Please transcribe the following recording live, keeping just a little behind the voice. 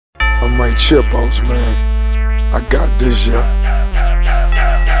might chip outs, man. I got this, yeah.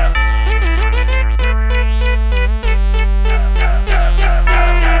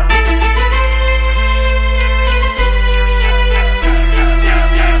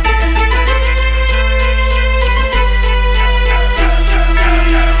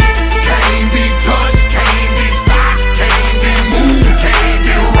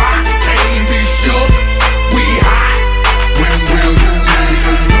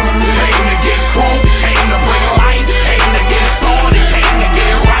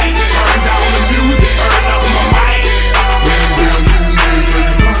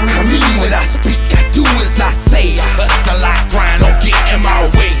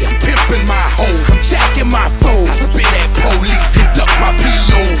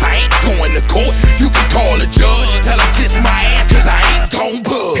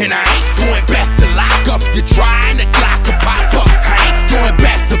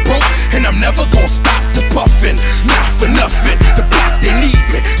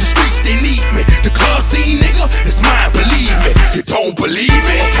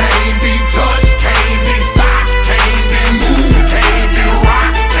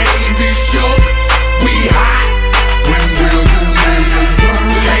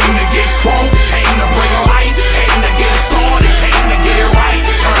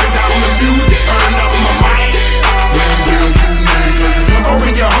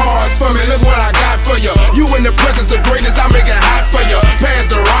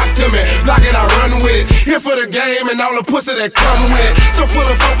 For the game and all the pussy that come with it. So full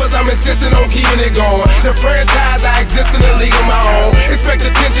of focus, I'm insisting on keeping it going. The franchise, I exist in a league of my own. Expect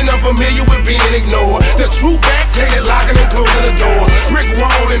attention, I'm familiar with being ignored. The true back, plated locking and closing the door. Brick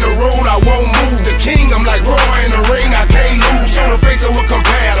wall in the road, I won't move. The king, I'm like Roy in the ring, I can't lose. Show the face of what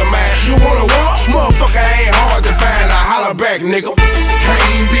compare to man. You wanna walk? Motherfucker ain't hard to find. I holler back, nigga.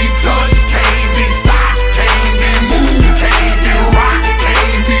 Can't be touched, can't be stopped, can't be moved, can't be rocked,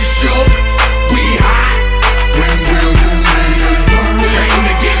 can't be shook. We hot. When will you niggas learn? Came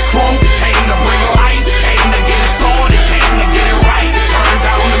to get crunk, came to bring life, came to get started, came to get it right. Turn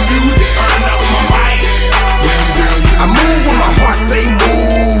down the music, turn up my mic. When will you I move when my heart say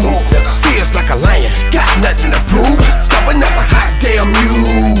move. Feels like a lion, got nothing to prove. Stubborn as a hot damn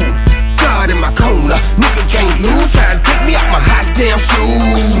mule. God in my corner, nigga can't lose. Try to take me out my hot damn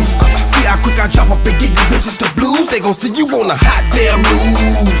shoes. See how quick I drop up and get you bitches the blues. They gon' see you on a hot damn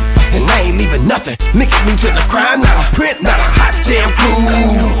news. And I ain't leaving nothing, linking me to the crime. Not a print, not a hot damn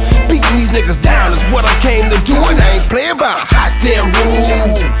clue. Beating these niggas down is what I came to do. And I ain't playing by a hot damn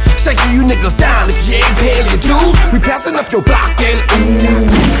rule. Shaking you niggas down if you ain't paying your dues. We passing up your block and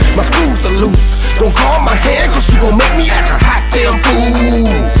ooh, my screws are loose. Don't call my hand cause you gon' make me act a hot damn fool.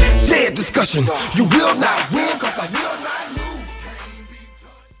 Dead discussion, you will not win.